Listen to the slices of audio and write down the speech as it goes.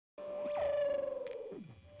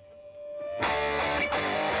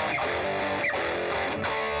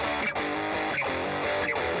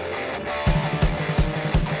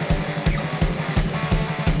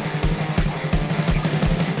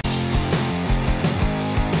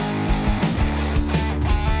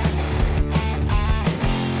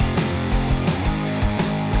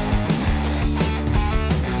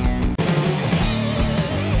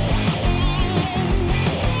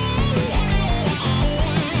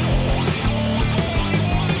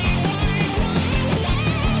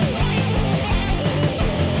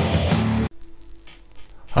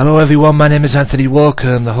Hello everyone, my name is Anthony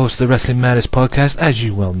Walker. I'm the host of the Wrestling Matters podcast, as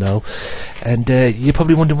you well know. And you're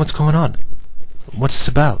probably wondering what's going on. What's this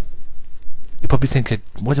about? You're probably thinking,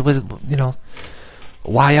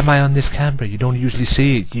 why am I on this camera? You don't usually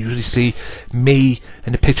see it. You usually see me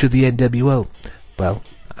and a picture of the NWO. Well,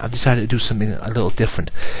 I've decided to do something a little different.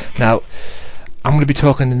 Now, I'm going to be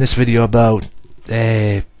talking in this video about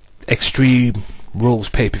Extreme Rules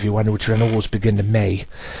PPV, which I know was beginning in May.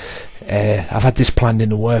 I've had this planned in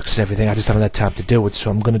the works and everything, I just haven't had time to do it,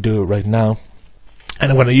 so I'm going to do it right now.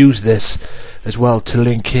 And I'm going to use this as well to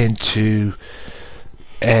link into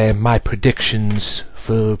my predictions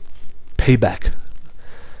for Payback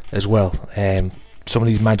as well. Some of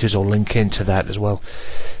these matches will link into that as well,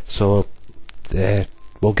 so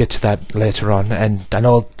we'll get to that later on. And I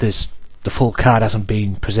know the full card hasn't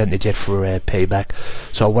been presented yet for Payback,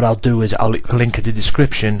 so what I'll do is I'll link in the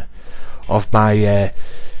description of my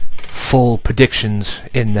full predictions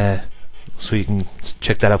in there, so you can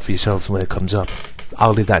check that out for yourselves when it comes up.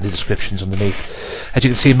 I'll leave that in the descriptions underneath. As you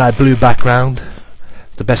can see, my blue background,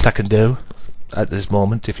 the best I can do at this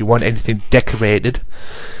moment. If you want anything decorated,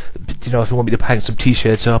 if you want me to hang some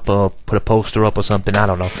t-shirts up or put a poster up or something, I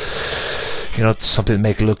don't know, something to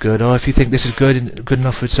make it look good, or if you think this is good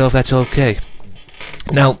enough for itself, that's okay.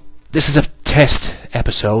 Now, this is a test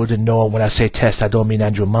episode, and no, when I say test, I don't mean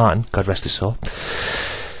Andrew Martin, God rest his soul.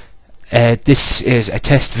 This is a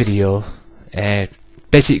test video.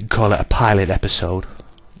 Basically, you can call it a pilot episode,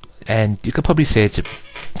 and you could probably say it's a,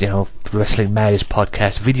 Wrestling Matters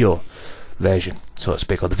podcast video version, so to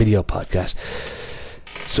speak, or the video podcast.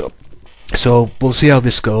 So we'll see how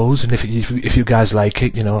this goes, and if you guys like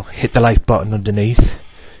it, hit the like button underneath,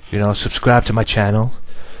 subscribe to my channel,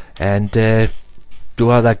 and do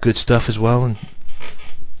all that good stuff as well. And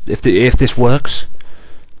if this works,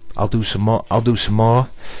 I'll do some more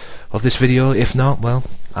of this video. If not, well,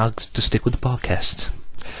 I'll just stick with the podcast,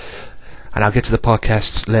 and I'll get to the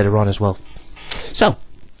podcasts later on as well. So,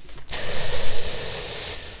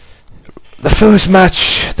 the first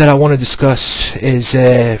match that I want to discuss is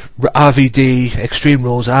RVD, Extreme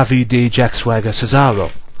Rules, RVD, Jack Swagger, Cesaro.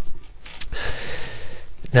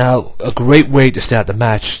 Now, a great way to start the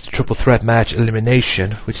match, the triple threat match,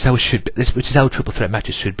 elimination, which is how it should be. Which is how triple threat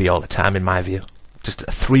matches should be all the time, in my view. Just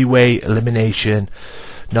a three-way elimination,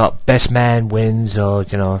 not best man wins, or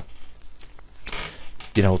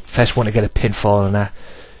first one to get a pinfall and that.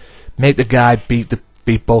 Make the guy beat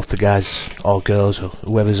both the guys or girls or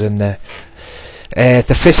whoever's in there.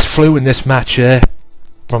 The fist flew in this match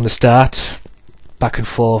from the start, back and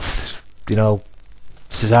forth.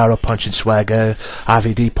 Cesaro punching Swagger,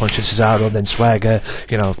 RVD punching Cesaro, then Swagger.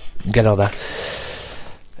 Get all that.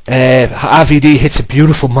 RVD hits a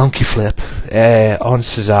beautiful monkey flip on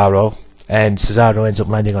Cesaro, and Cesaro ends up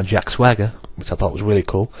landing on Jack Swagger, which I thought was really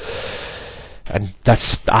cool. And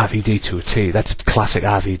that's RVD to a T. That's classic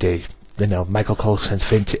RVD. Michael Colson's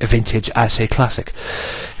vintage, I say classic.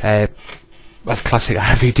 That's classic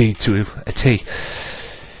RVD to a T.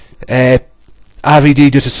 RVD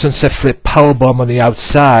does a sunset flip powerbomb on the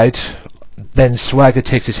outside, then Swagger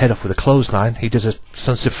takes his head off with a clothesline. He does a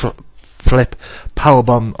sunset flip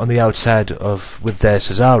powerbomb on the outside with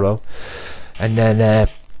Cesaro, and then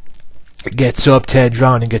gets up, turns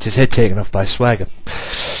around, and gets his head taken off by Swagger,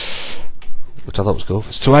 which I thought was cool.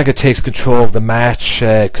 Swagger takes control of the match,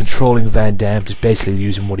 controlling Van Dam, just basically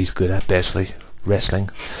using what he's good at, basically wrestling.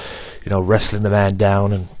 Wrestling the man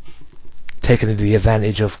down and taking the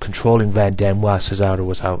advantage of controlling Van Dam while Cesaro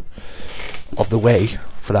was out of the way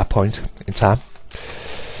for that point in time.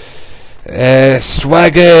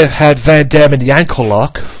 Swagger had Van Dam in the ankle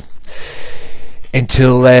lock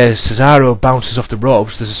until Cesaro bounces off the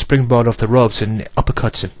ropes. There's a springboard off the ropes and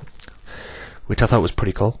uppercuts him, which I thought was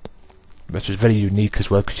pretty cool. Which was very unique as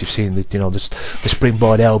well, because you've seen the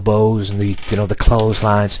springboard elbows and the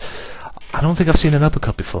clotheslines. I don't think I've seen an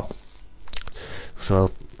uppercut before.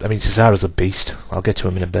 So I mean, Cesaro's a beast. I'll get to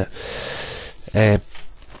him in a bit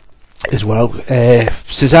as well.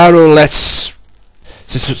 Cesaro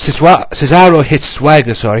hits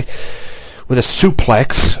Swagger, with a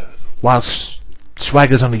suplex whilst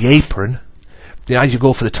Swagger's on the apron. As you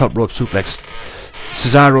go for the top rope suplex,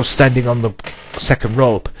 Cesaro's standing on the second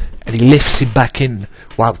rope, and he lifts him back in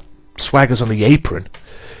while Swagger's on the apron.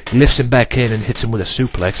 He lifts him back in and hits him with a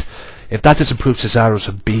suplex. If that doesn't prove Cesaro's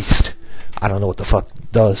a beast, I don't know what the fuck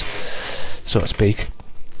does, so to speak.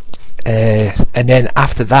 And then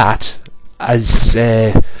after that, as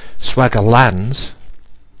Swagger lands,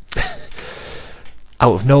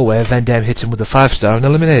 out of nowhere, Van Dam hits him with a 5-star and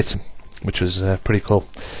eliminates him, which was pretty cool.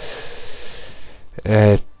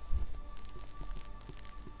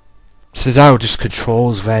 Cesaro just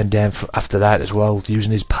controls Van Dam after that as well,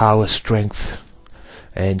 using his power, strength,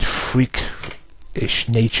 and freak-ish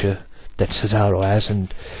nature that Cesaro has,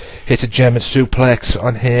 and hits a German suplex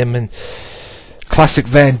on him, and classic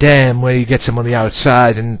Van Dam where he gets him on the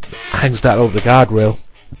outside and hangs that over the guardrail.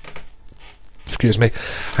 Excuse me,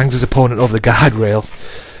 hangs his opponent over the guardrail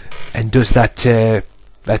and does that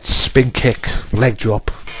that spin kick leg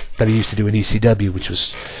drop that he used to do in ECW, which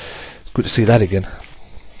was good to see that again.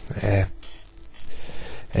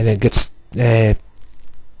 And then gets back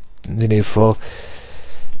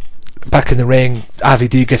in the ring.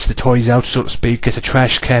 RVD gets the toys out, so to speak, gets a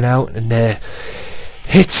trash can out, and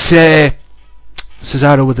hits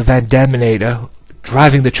Cesaro with the Van Daminator,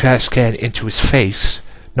 driving the trash can into his face,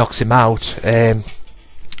 knocks him out,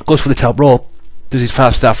 goes for the top rope, does his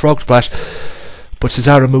 5-star frog splash, but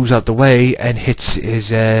Cesaro moves out the way and hits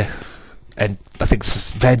his and I think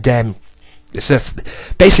Van Dam. It's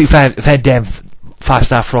basically Van Dam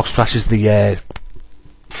 5-star frog splashes the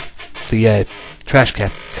trash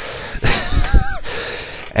can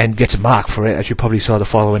and gets a mark for it, as you probably saw the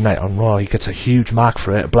following night on Raw. He gets a huge mark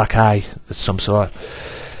for it, a black eye of some sort,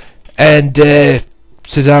 and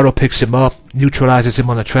Cesaro picks him up, neutralizes him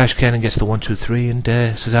on the trash can, and gets the 1-2-3, and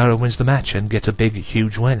Cesaro wins the match and gets a big,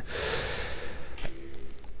 huge win.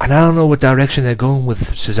 And I don't know what direction they're going with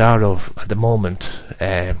Cesaro at the moment.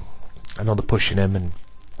 I know they're pushing him and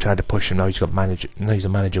trying to push him. Now he's a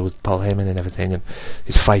manager with Paul Heyman and everything, and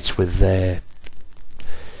his fights with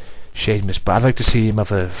Sheamus. But I'd like to see him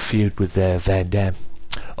have a feud with Van Dam.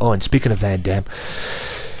 Oh, and speaking of Van Dam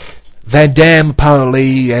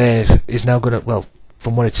apparently is now going to, well,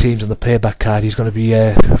 from what it seems on the payback card, he's going to be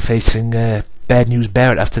facing Bad News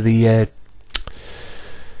Barrett after the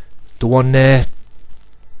one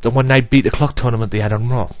night beat the clock tournament they had on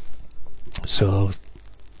Raw. So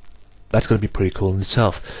that's going to be pretty cool in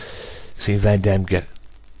itself. Seeing Van Dam get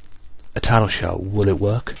a title shot, will it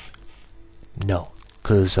work? No,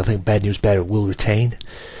 because I think Bad News Barrett will retain.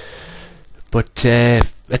 But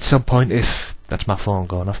at some point, if that's my phone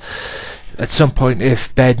going off, at some point,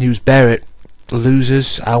 if Bad News Barrett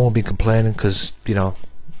loses, I won't be complaining, because, you know,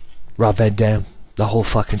 Rob Van Dam, the whole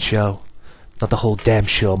fucking show, not the whole damn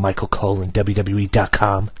show, Michael Cole and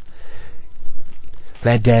WWE.com.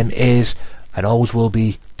 Van Dam is and always will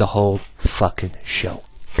be the whole fucking show.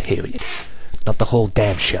 Period. Not the whole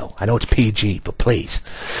damn show. I know it's PG, but please.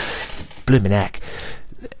 Bloomin' heck.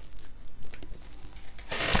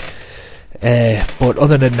 But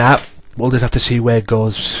other than that, we'll just have to see where it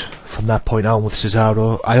goes from that point on with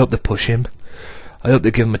Cesaro. I hope they push him. I hope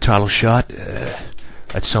they give him a title shot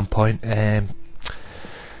at some point.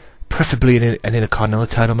 Preferably an Intercontinental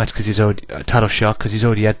title match, because he's already a title shot, because he's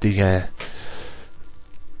already had the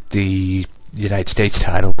United States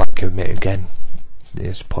title. But giving it again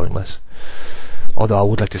is pointless. Although I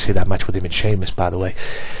would like to see that match with him and Sheamus, by the way.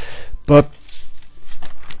 But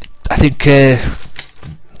I think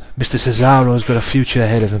Mr. Cesaro's got a future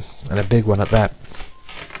ahead of him, and a big one at that.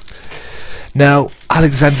 Now,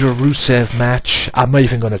 Alexander Rusev match, I'm not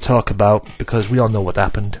even going to talk about, because we all know what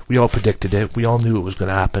happened. We all predicted it. We all knew it was going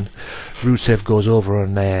to happen. Rusev goes over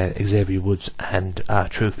on Xavier Woods and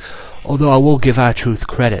R-Truth. Although I will give R-Truth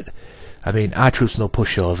credit. I mean, R-Truth's no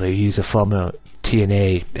pushover. He's a former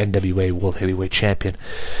TNA, NWA World Heavyweight Champion.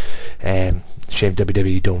 Shame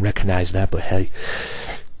WWE don't recognise that, but hey.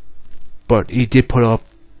 But he did put up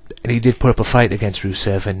a fight against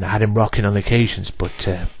Rusev and had him rocking on occasions,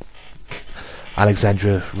 but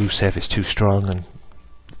Alexander Rusev is too strong and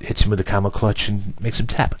hits him with the camel clutch and makes him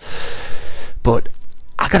tap. But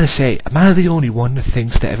I gotta say, am I the only one that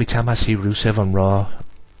thinks that every time I see Rusev on Raw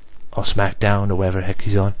or SmackDown or wherever the heck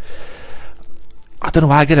he's on, I don't know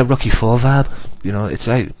why I get a Rocky IV vibe. You know, it's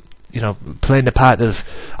like, you know, playing the part of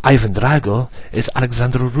Ivan Drago is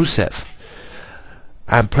Alexander Rusev,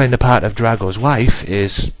 and playing the part of Drago's wife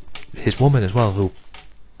is his woman as well, who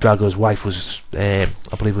Drago's wife was, I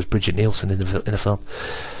believe, was Bridget Nielsen in the film.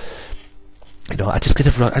 You know, I just get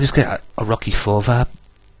a Rocky IV vibe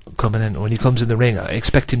coming in when he comes in the ring. I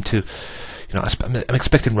expect him to, you know, I'm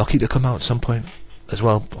expecting Rocky to come out at some point as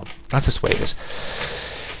well. But that's just the way it is.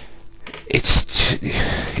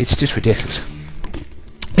 It's just ridiculous.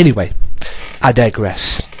 Anyway, I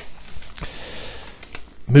digress.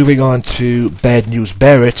 Moving on to Bad News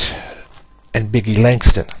Barrett and Biggie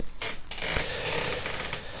Langston.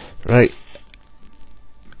 Right,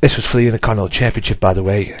 this was for the Intercontinental Championship, by the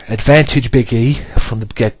way. Advantage Big E from the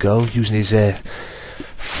get-go, using his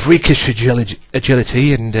freakish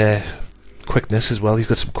agility and quickness as well. He's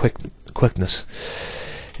got some quickness.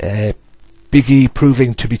 Big E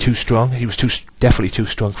proving to be too strong. He was definitely too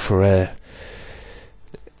strong for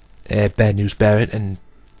Bad News Barrett, and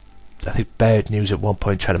I think Barrett News at one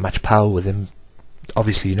point tried to match power with him.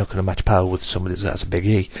 Obviously you're not going to match power with somebody that's a big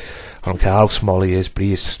E. I don't care how small he is, but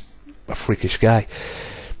he is a freakish guy.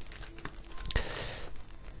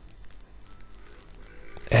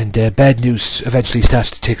 And Bad News eventually starts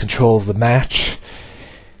to take control of the match,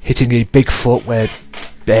 hitting a big foot where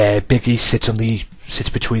Big E sits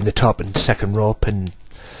between the top and second rope, and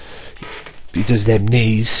he does them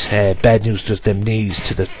knees. Bad News does them knees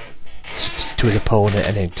to his opponent,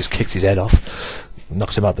 and then just kicks his head off,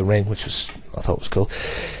 knocks him out the ring, which I thought was cool.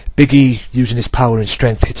 Big E, using his power and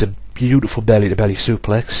strength, hits a beautiful belly-to-belly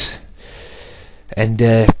suplex, and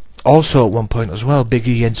also at one point as well, Big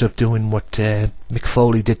E ends up doing what Mick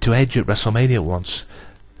Foley did to Edge at WrestleMania once,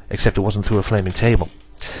 except it wasn't through a flaming table.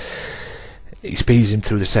 He speeds him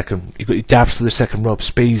through the second. He dabs through the second rope,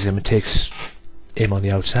 speeds him, and takes him on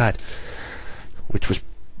the outside, which was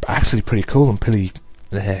actually pretty cool and pretty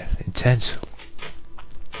intense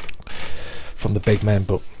from the big man,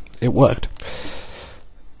 but it worked.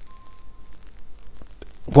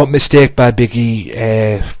 One mistake by Big E,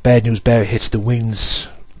 Bad News Barrett hits the wings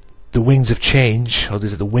of change, or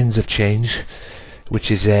is it the winds of change,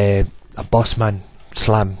 which is a bossman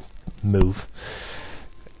slam move,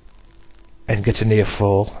 and gets a near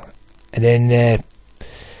fall, and then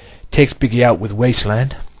takes Big E out with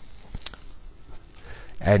Wasteland,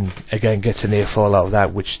 and again gets a near fall out of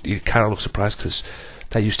that, which you kind of look surprised because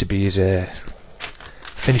that used to be his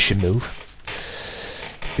finishing move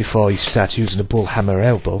before he starts using the bull hammer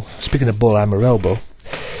elbow. Speaking of bull hammer elbow,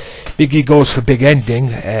 Big E goes for big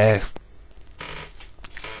ending.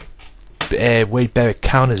 Wade Barrett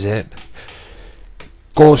counters it,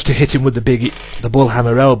 goes to hit him with the bull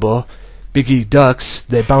hammer elbow. Big E ducks,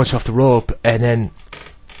 they bounce off the rope, and then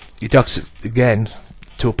he ducks it again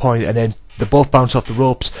to a point, and then they both bounce off the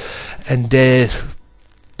ropes, and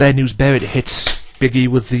Bad News Barrett hits Big E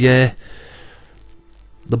with the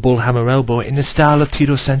bull hammer elbow in the style of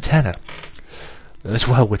Tito Santana as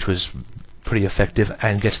well, which was pretty effective,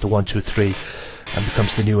 and gets the 1-2-3 and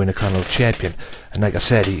becomes the new Intercontinental Champion. And like I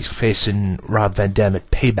said, he's facing Rob Van Dam at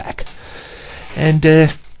Payback, and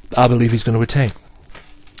I believe he's going to retain,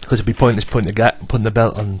 because it'd be pointless putting the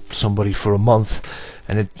belt on somebody for a month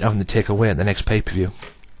and then having to take away at the next pay-per-view.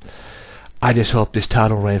 I just hope this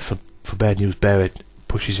title reign for Bad News Barrett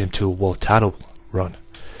pushes him to a world title run,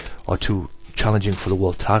 or to challenging for the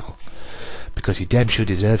world title, because he damn sure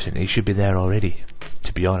deserves it, and he should be there already,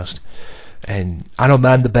 to be honest. And I don't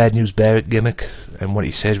mind the Bad News Barrett gimmick and what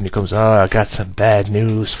he says when he comes, "Oh, I got some bad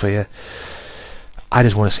news for you." I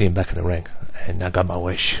just want to see him back in the ring, and I got my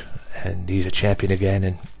wish, and he's a champion again,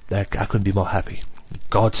 and I couldn't be more happy.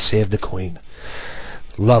 God save the Queen.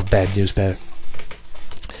 Love Bad News Barrett.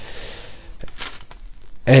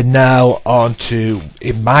 And now on to,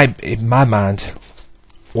 in my mind,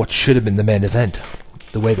 what should have been the main event.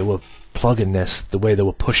 The way they were plugging this, the way they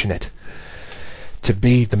were pushing it to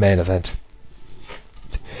be the main event.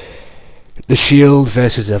 The Shield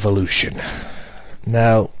versus Evolution.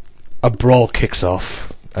 Now, a brawl kicks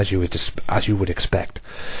off, as you would expect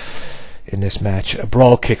in this match. A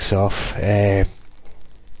brawl kicks off.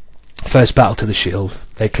 First battle to the Shield.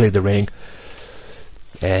 They cleared the ring.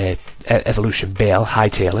 Evolution bail,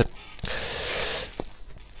 hightail it,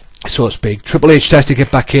 so to speak. Triple H tries to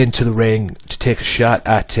get back into the ring to take a shot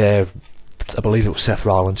at, I believe it was Seth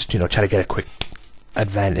Rollins, try to get a quick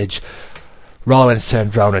advantage. Rollins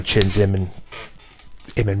turns around and chins him, and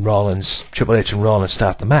Rollins, Triple H and Rollins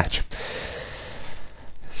start the match.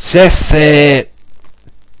 Seth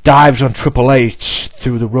dives on Triple H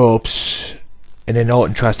through the ropes, and then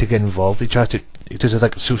Orton tries to get involved. He does it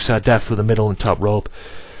like a suicide dive through the middle and top rope.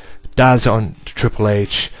 Dives on to Triple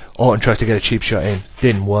H. Orton tries to get a cheap shot in.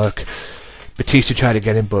 Didn't work. Batista tried to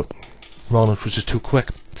get in, but Rollins was just too quick.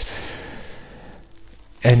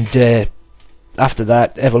 And after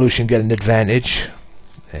that, Evolution get an advantage.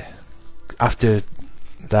 After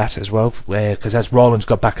that as well, because as Rollins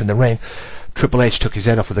got back in the ring, Triple H took his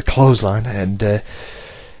head off with a clothesline, and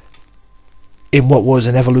in what was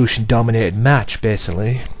an Evolution dominated match,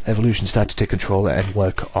 basically, Evolution started to take control and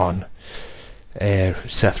work on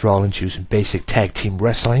Seth Rollins using basic tag team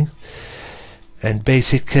wrestling and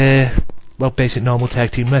basic normal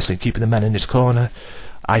tag team wrestling, keeping the man in his corner,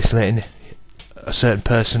 isolating a certain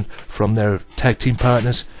person from their tag team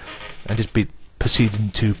partners, and just proceeding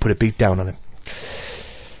to put a beat down on him.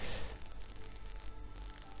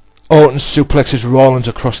 Orton suplexes Rollins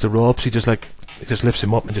across the ropes. He just lifts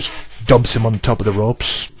him up and just dumps him on the top of the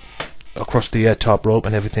ropes, across the top rope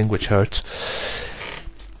and everything, which hurts.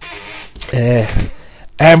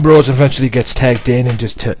 Ambrose eventually gets tagged in and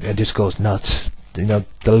just goes nuts. you know,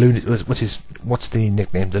 what's the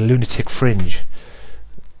nickname? The Lunatic Fringe.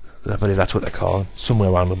 I believe that's what they call him. Somewhere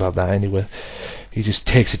around about that anyway. He just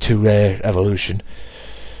takes it to Evolution.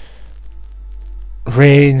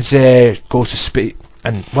 Reigns goes to spear,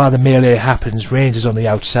 and while the melee happens, Reigns is on the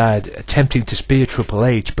outside attempting to spear Triple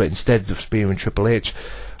H, but instead of spearing Triple H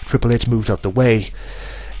moves out the way,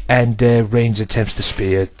 and Reigns attempts to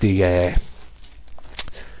spear the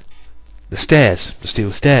stairs, the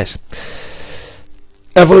steel stairs.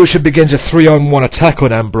 Evolution begins a 3-on-1 attack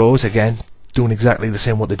on Ambrose, again doing exactly the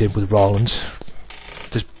same what they did with Rollins.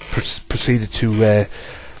 Just proceeded to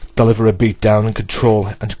deliver a beatdown and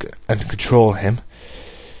control him.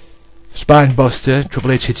 Spinebuster.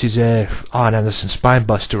 Triple H hits his Arn Anderson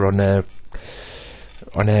Spinebuster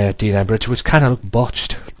on Dean Ambrose, which kind of looked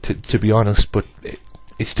botched, to be honest, but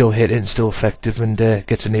it still hit it and still effective, and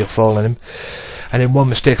gets a near fall on him. And then one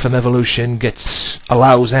mistake from Evolution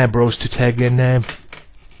allows Ambrose to tag in the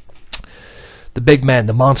big man,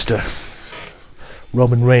 the monster.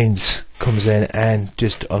 Roman Reigns comes in and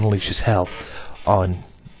just unleashes hell on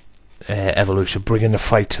Evolution, bringing the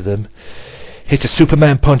fight to them. Hits a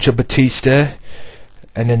Superman punch on Batista,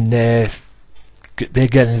 and then they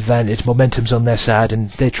get an advantage. Momentum's on their side,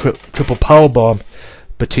 and they triple powerbomb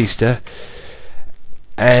Batista.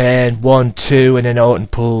 And 1, 2, and then Orton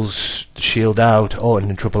pulls the Shield out. Orton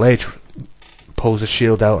and Triple H pulls the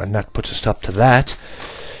Shield out, and that puts a stop to that.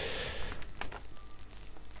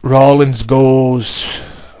 Rollins goes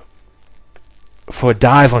for a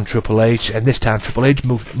dive on Triple H, and this time Triple H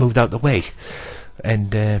moved out the way.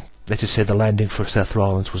 And let's just say the landing for Seth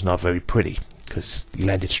Rollins was not very pretty, because he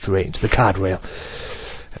landed straight into the guardrail,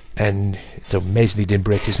 and it's amazing he didn't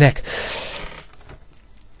break his neck.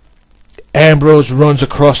 Ambrose runs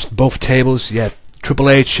across both tables. Yeah, Triple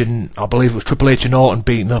H and I believe it was Triple H and Orton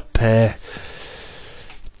beating up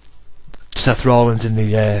Seth Rollins in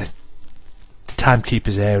the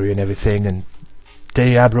timekeeper's area and everything, and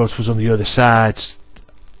Dean Ambrose was on the other side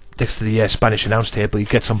next to the Spanish announce table. He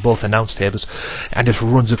gets on both announce tables and just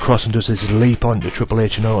runs across and does this leap onto Triple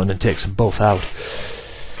H and Orton and takes them both out.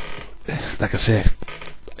 Like I say,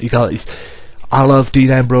 I love Dean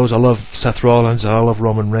Ambrose, I love Seth Rollins, I love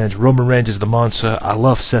Roman Reigns. Roman Reigns is the monster. I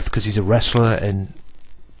love Seth because he's a wrestler, and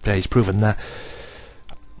yeah, he's proven that.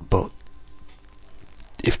 But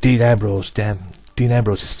if Dean Ambrose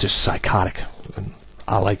is just psychotic, and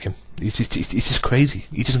I like him. He's just crazy.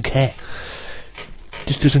 He doesn't care.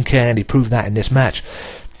 Just doesn't care, and he proved that in this match.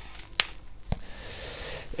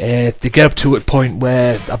 They get up to a point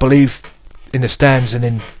where I believe in the stands, and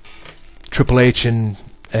then Triple H and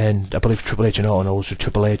I believe Triple H and Orton, also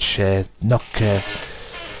Triple H knock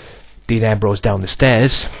Dean Ambrose down the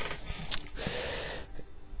stairs.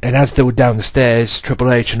 And as they were down the stairs,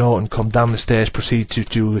 Triple H and Orton come down the stairs, proceed to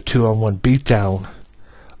do a 2-on-1 beatdown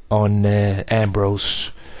on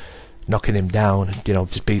Ambrose, knocking him down, you know,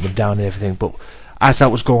 just beating him down and everything. But as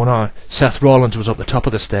that was going on, Seth Rollins was up the top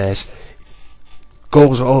of the stairs,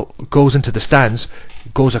 goes into the stands,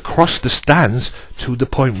 goes across the stands to the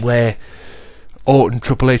point where Orton,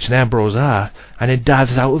 Triple H and Ambrose are, and then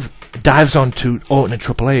dives onto Orton and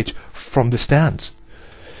Triple H from the stands.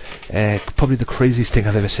 Probably the craziest thing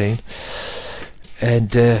I've ever seen.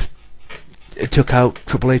 And it took out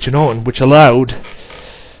Triple H and Orton, which allowed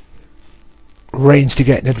Reigns to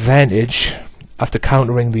get an advantage after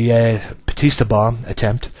countering the Batista bomb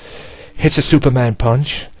attempt. Hits a Superman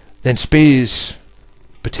punch, then spears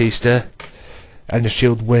Batista, and the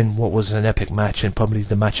Shield win what was an epic match, and probably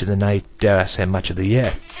the match of the night, dare I say match of the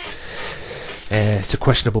year. It's a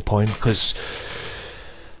questionable point, because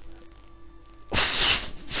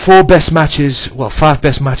 5 best matches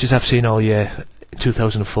I've seen all year in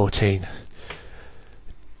 2014.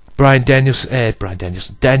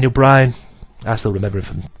 Daniel Bryan, I still remember him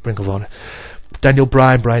from Ring of Honor. Daniel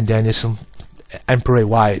Bryan, Bryan Danielson, and Bray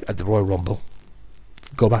Wyatt at the Royal Rumble.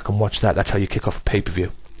 Go back and watch that. That's how you kick off a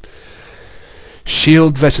pay-per-view.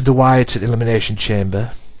 Shield versus the Wyatts at Elimination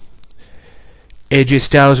Chamber. AJ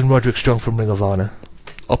Styles and Roderick Strong from Ring of Honor,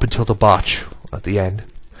 up until the botch at the end.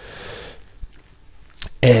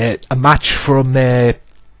 A match from it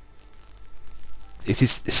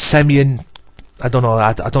is Semyon. I don't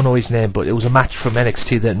know his name, but it was a match from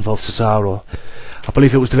NXT that involved Cesaro. I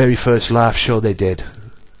believe it was the very first live show they did.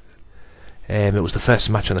 It was the first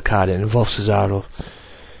match on the card. It involved Cesaro,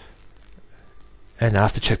 and I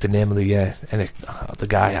have to check the name of the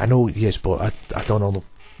guy. I know he is, but I don't know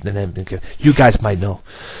the name. You guys might know,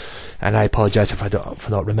 and I apologise for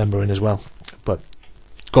not remembering as well. But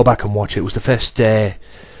go back and watch it. It was the first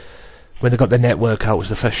when they got the network out. It was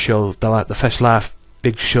the first show, the first live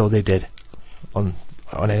big show they did on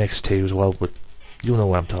NXT as well, with You know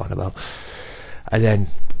what I'm talking about. And then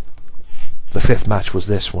the 5th match was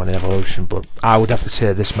this one in Evolution, but I would have to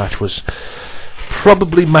say this match was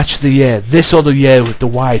probably match of the year. This other year with the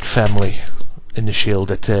Wyatt family in the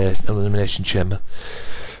Shield at Elimination Chamber.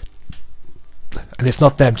 And if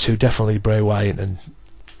not them two, definitely Bray Wyatt and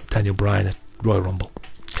Daniel Bryan at Royal Rumble.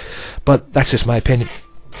 But that's just my opinion.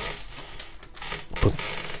 But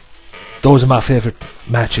those are my favourite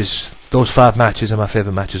matches. Those 5 matches are my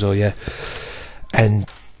favourite matches all year. And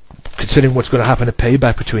considering what's going to happen at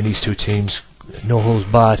Payback between these two teams, no holds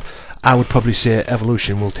barred, I would probably say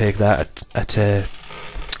Evolution will take that at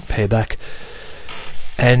Payback.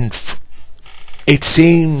 And it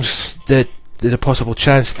seems that there's a possible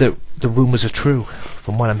chance that the rumours are true,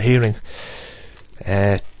 from what I'm hearing.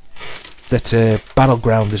 That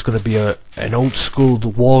Battleground is going to be an old school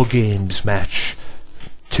War Games match.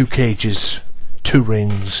 2 cages, 2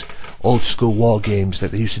 rings, old school War Games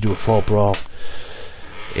that they used to do a 4 brawl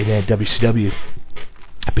in WCW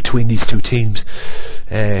between these two teams.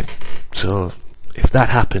 So if that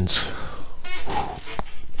happens,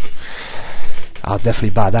 I'll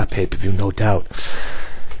definitely buy that pay-per-view, no doubt.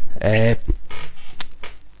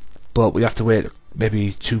 But we have to wait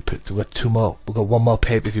maybe two more. We've got one more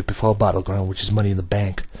pay-per-view before Battleground, which is Money in the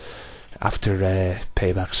Bank after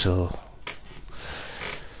Payback. So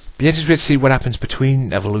be interested to see what happens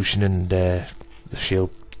between Evolution and the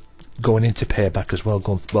Shield going into Payback as well,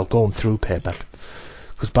 going through Payback,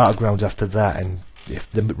 because Battleground's after that. And if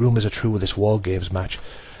the rumours are true with this War Games match,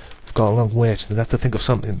 we've got a long wait. They'll have to think of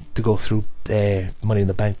something to go through Money in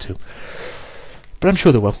the Bank to, but I'm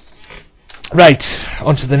sure they will. Right,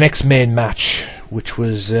 on to the next main match, which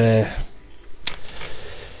was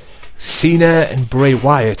Cena and Bray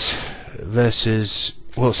Wyatt versus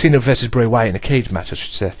Cena versus Bray Wyatt in a cage match, I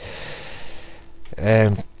should say.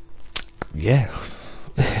 Yeah.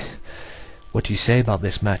 What do you say about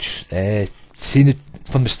this match? Cena,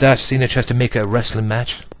 from the start, Cena tries to make it a wrestling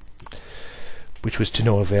match, which was to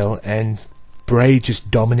no avail, and Bray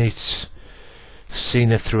just dominates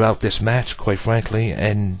Cena throughout this match, quite frankly.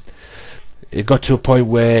 And it got to a point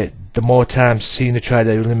where the more times Cena tried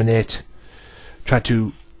to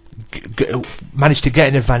manage to get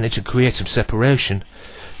an advantage and create some separation,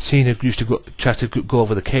 Cena used to try to go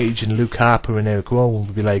over the cage, and Luke Harper and Eric Rowan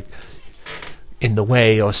would be like in the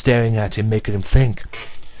way or staring at him, making him think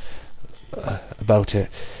about it.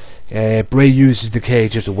 Bray uses the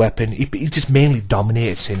cage as a weapon. He just mainly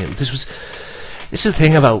dominated Cena. This is the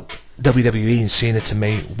thing about WWE and Cena to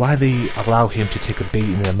me. Why they allow him to take a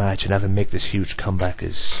beating in a match and have him make this huge comeback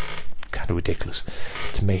is kind of ridiculous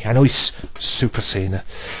to me. I know he's Super Cena,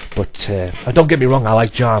 but don't get me wrong, I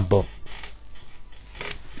like John, but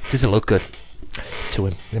it doesn't look good to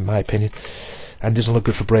him, in my opinion, and doesn't look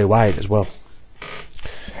good for Bray Wyatt as well.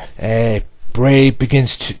 Bray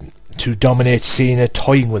begins to dominate Cena,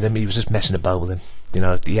 toying with him. He was just messing about with him.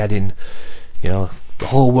 He had the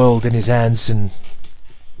whole world in his hands, and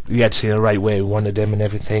he had Cena right where he wanted him and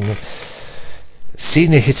everything.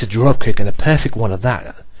 Cena hits a dropkick, and a perfect one of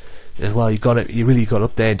that as well. He really got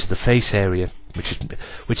up there into the face area, which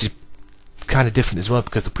is kind of different as well,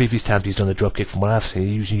 because the previous times he's done a dropkick, from what I've seen,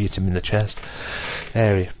 he usually hits him in the chest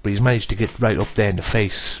area, but he's managed to get right up there in the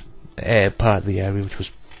face part of the area, which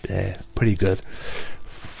was pretty good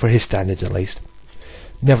for his standards, at least.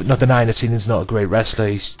 Not denying that Cena's not a great wrestler.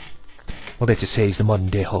 He's, well, let's just say he's the modern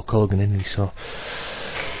day Hulk Hogan, isn't he? So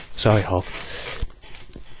sorry, Hulk.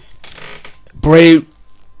 Bray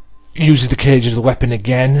uses the cage as a weapon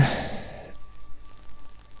again,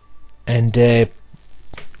 and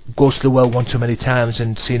goes to the well one too many times,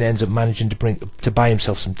 and Cena ends up managing to buy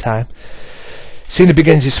himself some time. Cena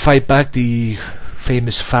begins his fight back, the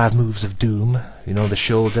famous 5 moves of doom. The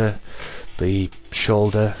shoulder, the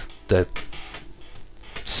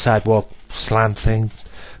sidewalk slam thing,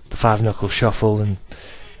 the 5-knuckle shuffle, and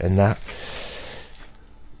that.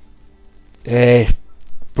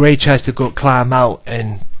 Bray tries to climb out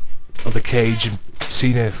of the cage, and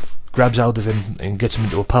Cena grabs out of him and gets him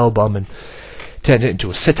into a powerbomb and turns it into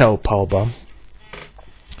a sit-out powerbomb.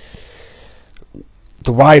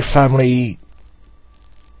 The Wyatt family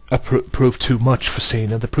proved too much for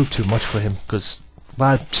Cena. They proved too much for him, because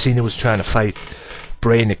while Cena was trying to fight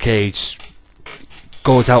Bray in the cage,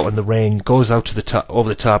 goes out in the ring, goes out to the top, over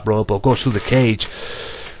the top rope, or goes through the cage,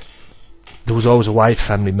 there was always a Wyatt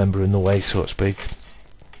family member in the way, so to speak.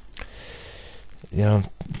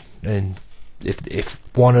 And if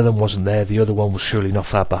one of them wasn't there, the other one was surely not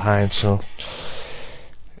far behind. So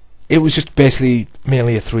it was just basically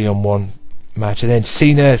mainly a 3-on-1 match, and then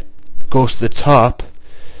Cena goes to the top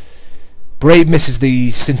Bray misses the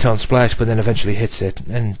senton splash, but then eventually hits it,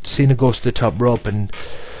 and Cena goes to the top rope, and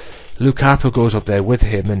Luke Harper goes up there with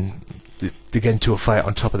him, and they get into a fight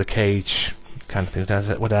on top of the cage, kind of thing.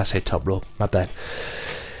 What did I say? Top rope, my bad.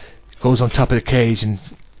 Goes on top of the cage and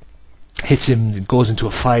hits him, and goes into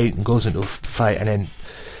a fight, and then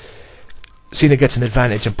Cena gets an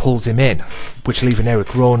advantage and pulls him in, which leaving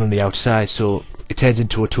Eric Rowan on the outside, so it turns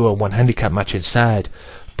into a 2-on-1 handicap match inside.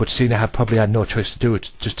 But Cena probably had no choice to do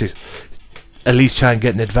it, just to at least try and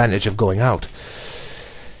get an advantage of going out.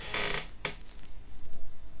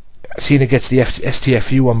 Cena gets the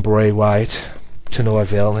STFU on Bray Wyatt to no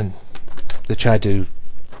avail, and they tries to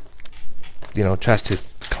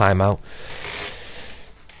climb out.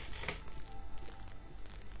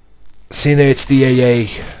 Cena hits the AA,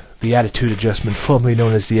 the Attitude Adjustment, formerly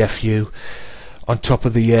known as the FU, on top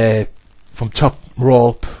of the from top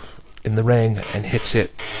rope in the ring, and hits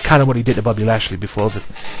it, kind of what he did to Bobby Lashley before the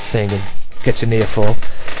thing, and gets a near fall.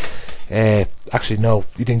 Actually, no,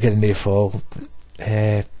 he didn't get a near fall.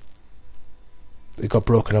 It got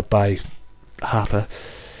broken up by Harper.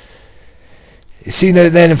 Cena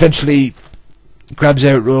then eventually grabs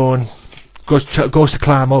Eric Rowan, goes to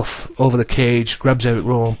climb off over the cage, grabs Eric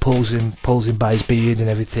Rowan, pulls him by his beard and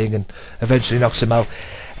everything, and eventually knocks him out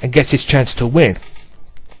and gets his chance to win.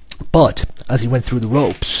 But as he went through the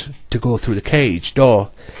ropes to go through the cage door,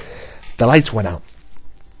 the lights went out.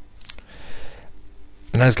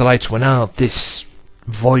 And as the lights went out, this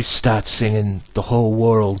voice starts singing "The Whole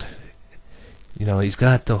World." He's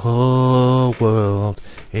got the whole world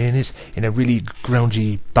in a really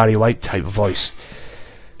grungy Barry White type of voice.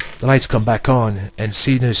 The lights come back on, and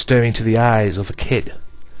Cena is staring into the eyes of a kid,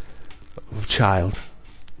 of a child,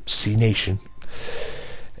 C-Nation,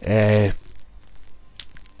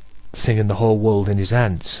 singing "The Whole World in His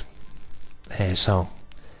Hands" song.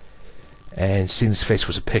 And Cena's face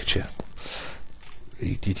was a picture.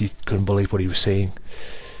 He couldn't believe what he was seeing.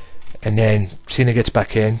 And then Cena gets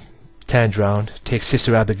back in, turns round, takes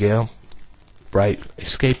Sister Abigail. Bray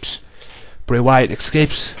Wyatt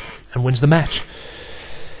escapes and wins the match.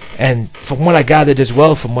 And from what I gathered as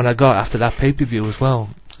well, from what I got after that pay-per-view as well,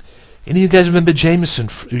 any of you guys remember Jameson,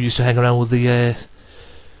 who used to hang around with the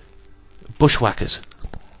Bushwhackers?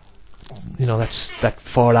 That's that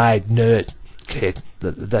four-eyed nerd kid,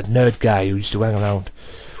 that nerd guy who used to hang around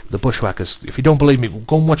with the Bushwhackers. If you don't believe me,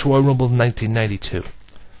 go and watch Royal Rumble 1992.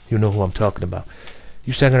 You know who I'm talking about. He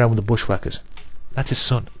used to hang around with the Bushwhackers. That's his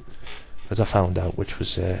son, as I found out, which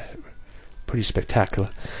was pretty spectacular.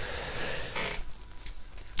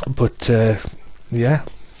 But yeah,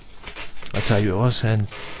 that's how it was. And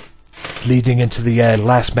leading into the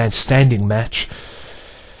last man standing match,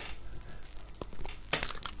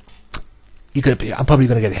 I'm probably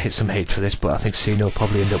going to get some hate for this, but I think Cena will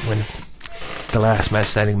probably end up winning the last man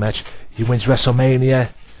standing match. He wins WrestleMania.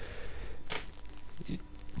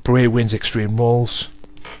 Bray wins Extreme Rules.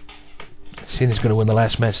 Cena's going to win the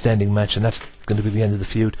last man standing match, and that's going to be the end of the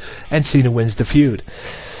feud. And Cena wins the feud,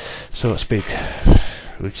 so to speak,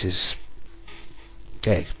 which is,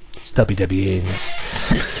 hey, it's WWE.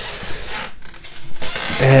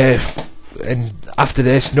 And after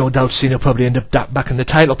this, no doubt Cena will probably end up back in the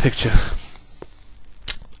title picture.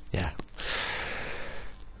 Yeah.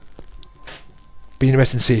 Be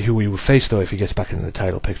interesting to see who he will face, though, if he gets back into the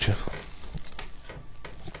title picture.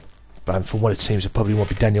 But from what it seems, it probably won't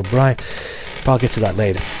be Daniel Bryan. But I'll get to that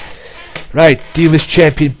later. Right, Divas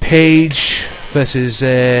Champion Paige versus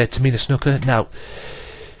Tamina Snuka. Now,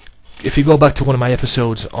 if you go back to one of my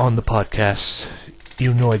episodes on the podcast,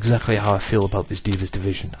 you know exactly how I feel about this Divas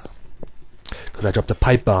division. Because I dropped a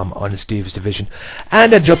pipe bomb on this Divas division,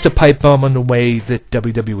 and I dropped a pipe bomb on the way that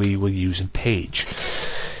WWE were using Paige.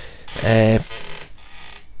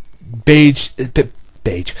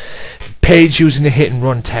 Paige using the hit and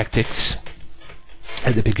run tactics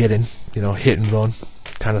at the beginning, hit and run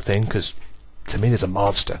kind of thing, because Tamina's a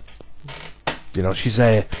monster. She's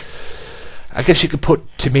I guess you could put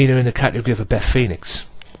Tamina in the category of a Beth Phoenix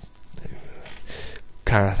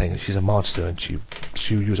kind of thing. She's a monster, and she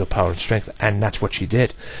used her power and strength, and that's what she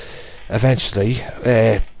did. Eventually,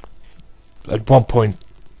 at one point,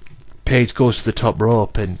 Paige goes to the top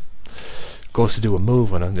rope and goes to do a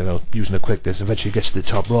move on her, using her quickness. Eventually gets to the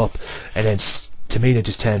top rope, and then Tamina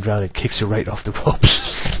just turns around and kicks her right off the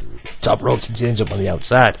ropes. Top ropes, and she ends up on the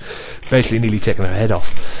outside, basically nearly taking her head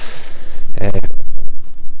off.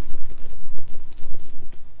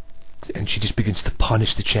 And she just begins to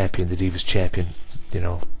punish the champion, the Divas champion,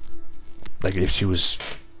 like if she was...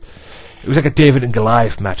 It was like a David and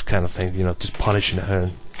Goliath match kind of thing, just punishing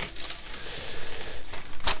her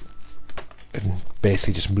and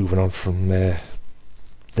basically just moving on from there.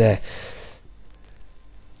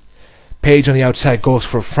 Paige on the outside goes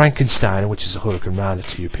for a Frankenstein, which is a hurricane rana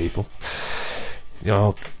to you people. You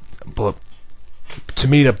know, but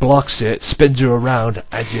Tamina blocks it, spins her around,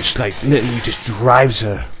 and just like literally just drives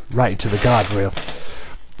her right into the guardrail.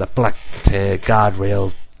 That black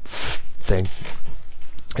guardrail thing.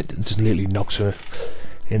 It just literally knocks her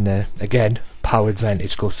in there. Again, power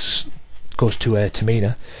advantage goes to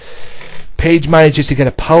Tamina. Paige manages to get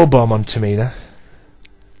a power bomb on Tamina.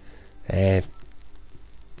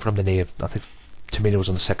 From the knee. I think Tamina was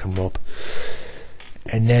on the second rope.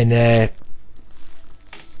 And then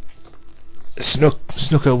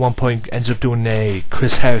Snooker at one point ends up doing a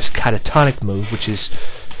Chris Harris catatonic move, which is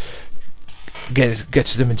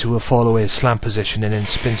gets them into a fall away slam position and then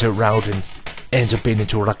spins it around and ends up being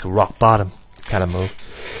into like a rock bottom kind of move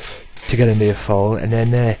to get a near fall. And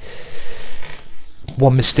then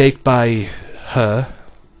one mistake by her,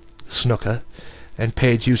 Snooker, and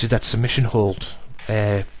Paige uses that submission hold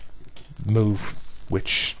move,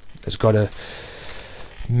 which has got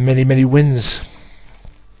many wins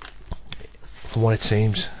from what it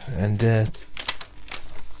seems, and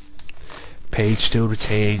Paige still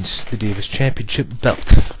retains the Divas Championship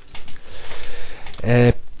belt.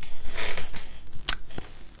 And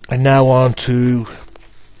now on to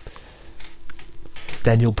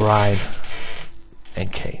Daniel Bryan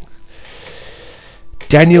and Kane.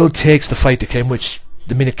 Daniel takes the fight to Kane, which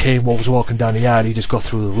the minute Kane was walking down the yard, he just got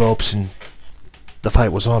through the ropes and the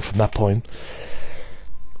fight was on from that point.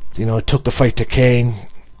 You know, it took the fight to Kane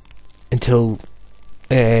until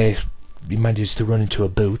he manages to run into a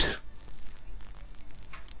boot.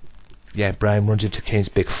 Yeah, Bryan runs into Kane's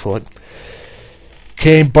big foot.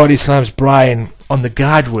 Kane body slams Bryan on the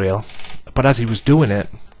guardrail, but as he was doing it,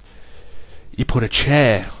 he put a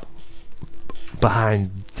chair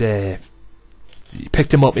behind. He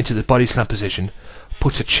picked him up into the body slam position,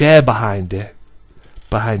 puts a chair behind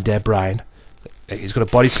Bryan. He's going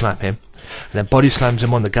to body slam him, and then body slams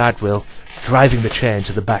him on the guardrail, driving the chair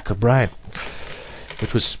into the back of Bryan,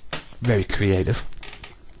 which was very creative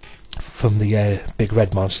from the big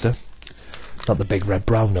red monster, not the big red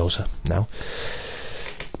brown noser now.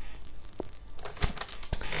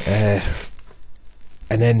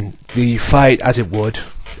 And then the fight, as it would,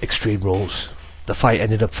 Extreme Rules. The fight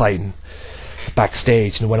ended up fighting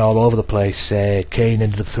backstage and went all over the place. Kane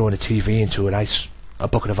ended up throwing a TV into a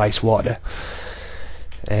bucket of ice water,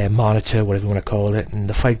 monitor, whatever you want to call it, and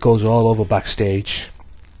the fight goes all over backstage.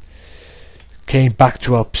 Kane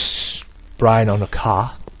backdrops Bryan on a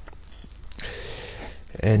car,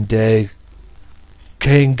 and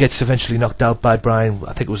Kane gets eventually knocked out by Bryan.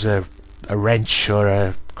 I think it was a wrench or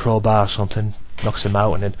a crowbar or something, knocks him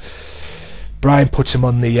out, and then Bryan puts him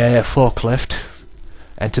on the forklift,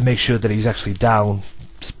 and to make sure that he's actually down,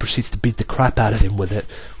 proceeds to beat the crap out of him with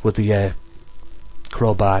the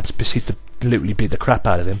crowbar. It proceeds to literally beat the crap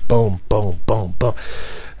out of him. Boom, boom, boom, boom.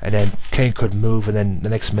 And then Kane couldn't move, and then the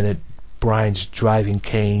next minute Bryan's driving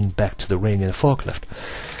Kane back to the ring in a forklift,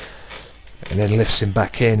 and then lifts him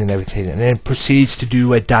back in and everything, and then proceeds to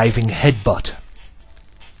do a diving headbutt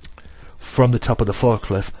from the top of the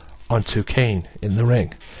forklift onto Kane in the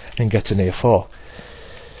ring and gets a near fall.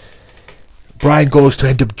 Bryan goes to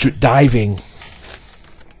end up diving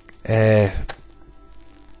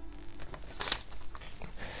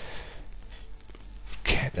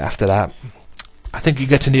after that. I think he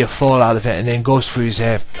gets a near fall out of it and then goes for his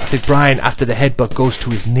I think Bryan, after the headbutt, goes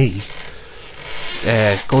to his knee,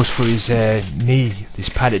 goes for his knee, his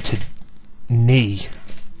padded knee,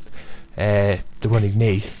 the running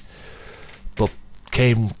knee, but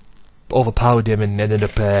Kane overpowered him and ended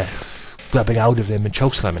up grabbing out of him and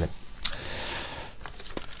chokeslamming him.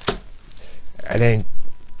 And then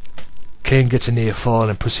Kane gets a near fall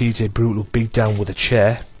and proceeds a brutal beatdown with a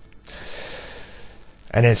chair,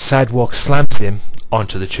 and then sidewalk slams him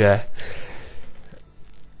onto the chair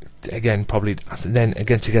again, probably then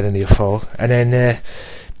again to get a near fall. And then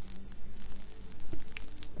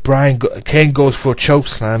Kane goes for a choke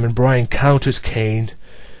slam, and Bryan counters Kane,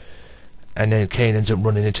 and then Kane ends up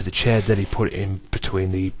running into the chair that he put in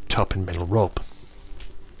between the top and middle rope,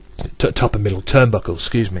 top and middle turnbuckle,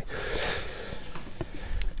 excuse me.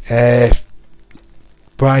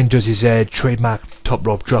 Bryan does his trademark top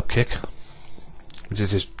rope drop kick, which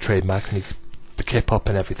is his trademark, and the kip up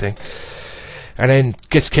and everything, and then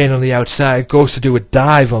gets Kane on the outside, goes to do a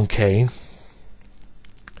dive on Kane,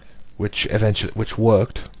 which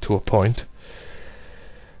worked to a point.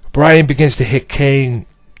 Bryan begins to hit Kane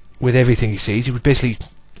with everything he sees. It was basically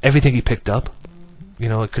everything he picked up. You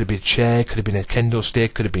know, it could have been a chair, could have been a kendo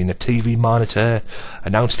stick, could have been a TV monitor,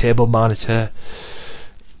 announce table monitor,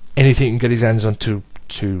 anything he can get his hands on to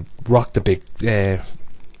rock the big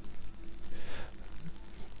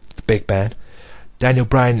big man. Daniel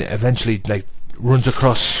Bryan eventually like runs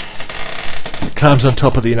across, climbs on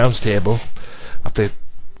top of the announce table after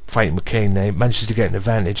fighting with Kane. There, manages to get an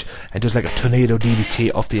advantage and does like a tornado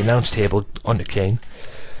DDT off the announce table onto Kane.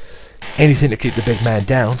 Anything to keep the big man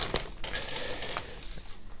down.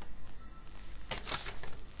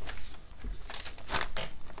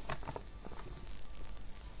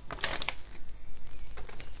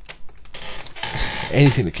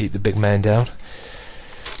 Anything to keep the big man down.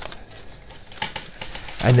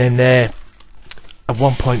 And then at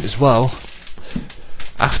one point as well,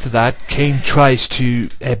 after that, Bryan tries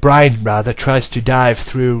to dive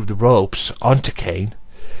through the ropes onto Kane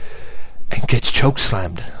and gets choke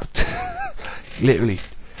slammed. Literally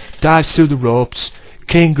dives through the ropes.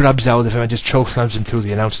 Kane grabs out of him and just choke slams him through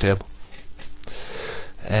the announce table.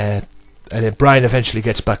 And then Bryan eventually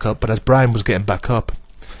gets back up, but as Bryan was getting back up,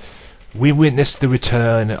 we witnessed the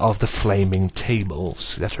return of the flaming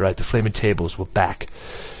tables. That's right, the flaming tables were back.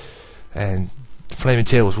 And the flaming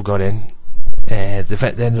tables were got in. They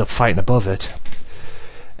ended up fighting above it.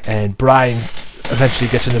 And Bryan eventually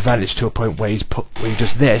gets an advantage to a point where he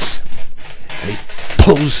does this. And he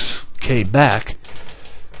pulls Kane back.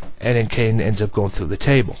 And then Kane ends up going through the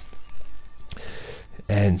table.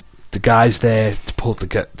 And the guys there to pull with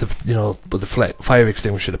the fire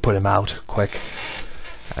extinguisher to put him out quick.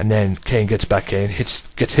 And then Kane gets back in,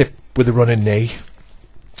 gets hit with a running knee,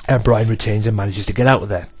 and Bryan retains and manages to get out of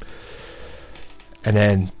there. And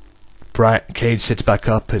then Kane sits back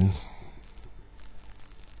up, and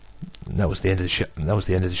that was the end of the show. That was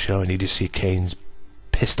the end of the show, and you just see Kane's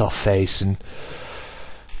pissed off face and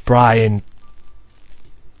Bryan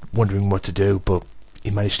wondering what to do, but he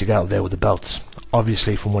managed to get out there with the belts.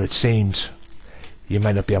 Obviously, from what it seems, you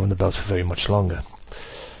might not be having the belts for very much longer.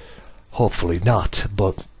 Hopefully not,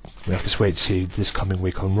 but we have to wait and see this coming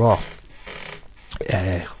week on Raw.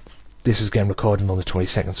 This is again recording on the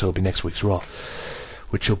 22nd, so it'll be next week's Raw,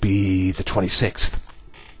 which will be the 26th.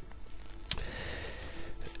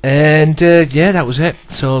 And yeah, that was it.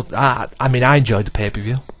 So I enjoyed the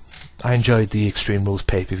pay-per-view. I enjoyed the Extreme Rules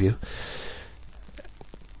pay-per-view.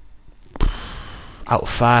 Out of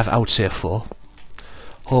 5, I would say a 4.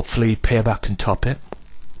 Hopefully Payback can top it.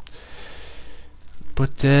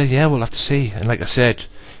 But yeah, we'll have to see. And like I said,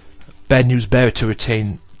 bad news bearer to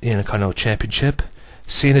retain the Intercontinental Championship,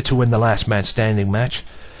 Cena to win the last man standing match,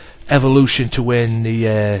 Evolution to win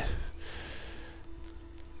the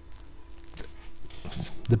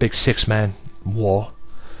big 6-man war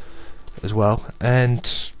as well,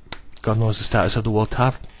 and God knows the status of the world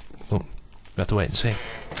title. Well, we have to wait and see.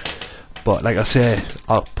 But like I said,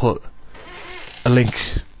 I'll put a link.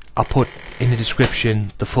 I'll put in the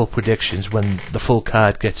description the full predictions when the full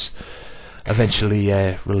card gets eventually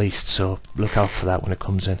released, so look out for that when it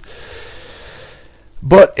comes in.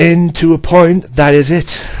 But to a point, that is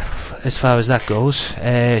it as far as that goes.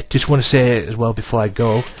 Just want to say as well before I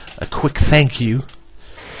go, a quick thank you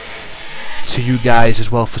to you guys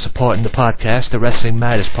as well for supporting the podcast, the Wrestling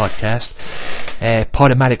Matters podcast.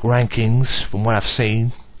 Podomatic rankings, from what I've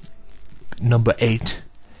seen, number 8.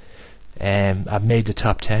 I've made the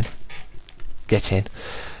top 10. Get in.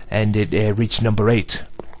 And it reached number 8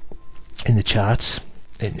 in the charts,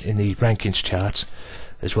 in the rankings charts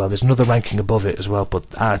as well. There's another ranking above it as well,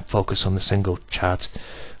 but I focus on the single charts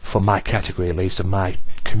for my category at least, and my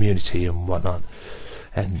community and whatnot.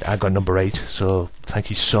 And I got number 8, so thank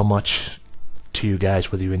you so much to you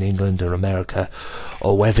guys, whether you're in England or America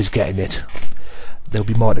or whoever's getting it. There'll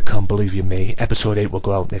be more to come, believe you me. Episode 8 will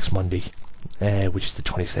go out next Monday, which is the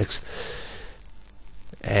 26th.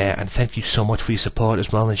 And thank you so much for your support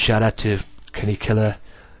as well, and shout out to Kenny Killer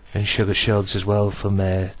and Sugar Shugs as well from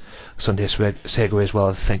Sunday Segway as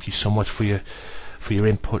well. Thank you so much for your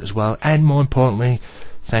input as well, and more importantly,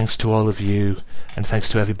 thanks to all of you, and thanks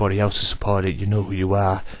to everybody else who supported. You know who you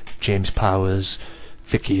are: James Powers,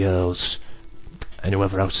 Vicky Earls, and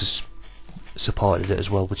whoever else has supported it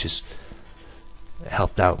as well, which has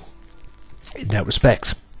helped out in that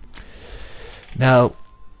respect. Now,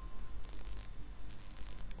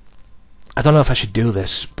 I don't know if I should do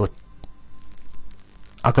this, but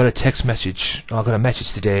I got a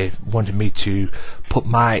message today wanting me to put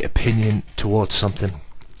my opinion towards something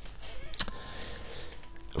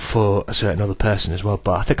for a certain other person as well,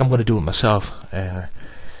 but I think I'm going to do it myself.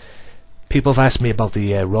 People have asked me about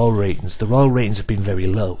the Raw ratings. The Raw ratings have been very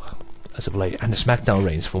low as of late, and the SmackDown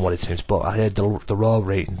ratings from what it seems, but I heard the Raw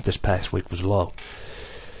rating this past week was low.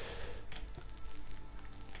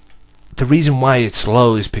 The reason why it's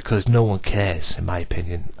low is because no one cares, in my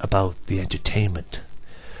opinion, about the entertainment.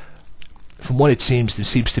 From what it seems, there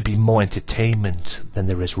seems to be more entertainment than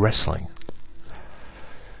there is wrestling.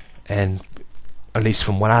 and at least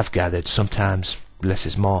from what I've gathered, sometimes less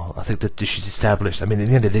is more. I think that they should establish, I mean, at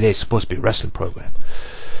the end of the day, it's supposed to be a wrestling program,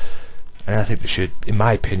 and I think they should, in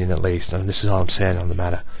my opinion at least, and this is all I'm saying on the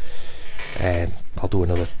matter, and I'll do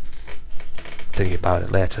another thing about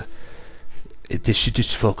it later, they should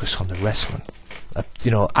just focus on the wrestling.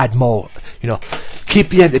 You know, add more, you know, keep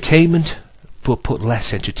the entertainment, but put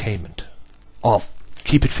less entertainment. Or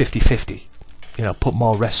keep it 50-50. You know, put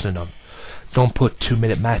more wrestling on. Don't put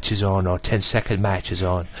 2-minute matches on or 10-second matches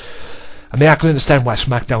on. I mean, I can understand why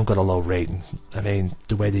SmackDown got a low rating. I mean,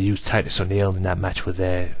 the way they used Titus O'Neil in that match with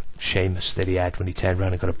Sheamus that he had when he turned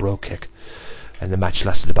around and got a bro kick, and the match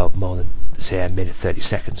lasted about more than, say, a minute 30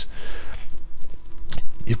 seconds.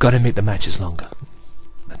 You've got to make the matches longer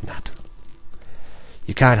than that.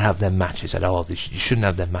 You can't have them matches at all. You shouldn't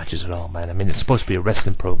have them matches at all, man. I mean, it's supposed to be a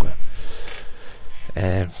wrestling program.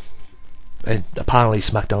 And apparently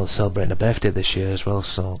SmackDown is celebrating a birthday this year as well,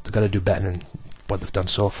 so they've got to do better than what they've done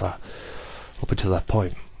so far up until that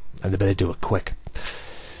point, and they better do it quick.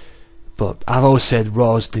 But I've always said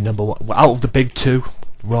Raw's the number one, out of the big two,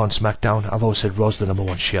 Raw and SmackDown, I've always said Raw's the number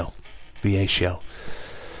one show, the A show.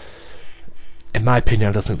 In my opinion,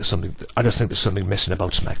 I just think there's something missing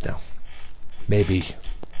about SmackDown. Maybe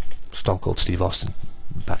Stone Cold Steve Austin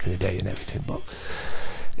back in the day and everything, but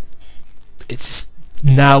it's just,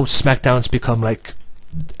 now SmackDown's become like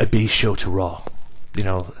a B show to Raw. You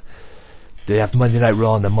know, they have Monday Night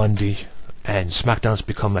Raw on the Monday, and SmackDown's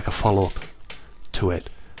become like a follow-up to it,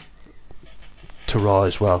 to Raw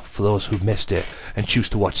as well. For those who missed it and choose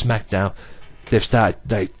to watch SmackDown, they've started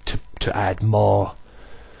like to add more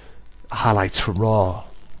highlights from Raw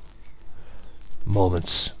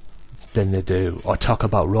moments than they do, or talk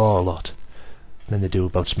about Raw a lot than they do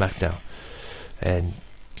about SmackDown. And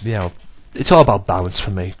you know, it's all about balance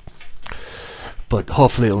for me, but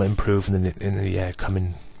hopefully it'll improve in the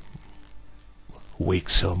coming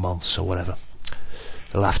weeks or months or whatever.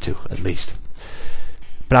 It'll have to, at least.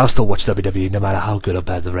 But I'll still watch WWE no matter how good or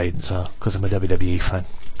bad the ratings are, because I'm a WWE fan.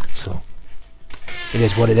 So it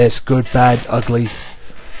is what it is, good, bad, ugly.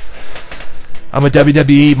 I'm a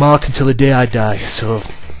WWE mark until the day I die, so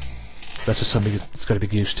that's just something that's got to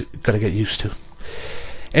get used to.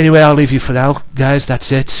 Anyway, I'll leave you for now, guys.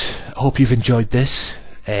 That's it. I hope you've enjoyed this.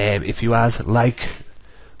 If you have, like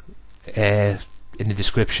in the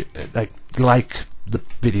description, like the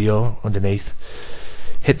video underneath.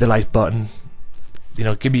 Hit the like button. You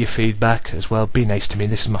know, give me your feedback as well. Be nice to me.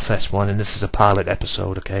 This is my first one, and this is a pilot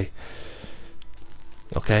episode. Okay.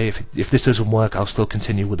 Okay. If this doesn't work, I'll still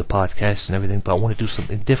continue with the podcast and everything, but I want to do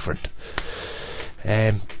something different.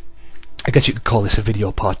 I guess you could call this a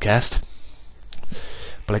video podcast.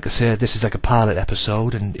 But like I said, this is like a pilot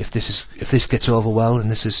episode, and if this gets over well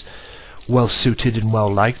and this is well suited and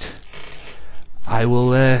well liked, I will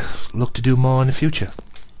look to do more in the future.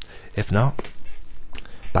 If not,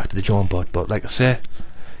 back to the drawing board. But like I say,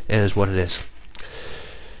 it is what it is.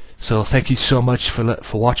 So thank you so much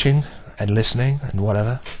for watching and listening and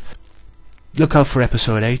whatever. Look out for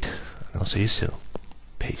episode 8, and I'll see you soon.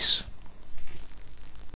 Peace.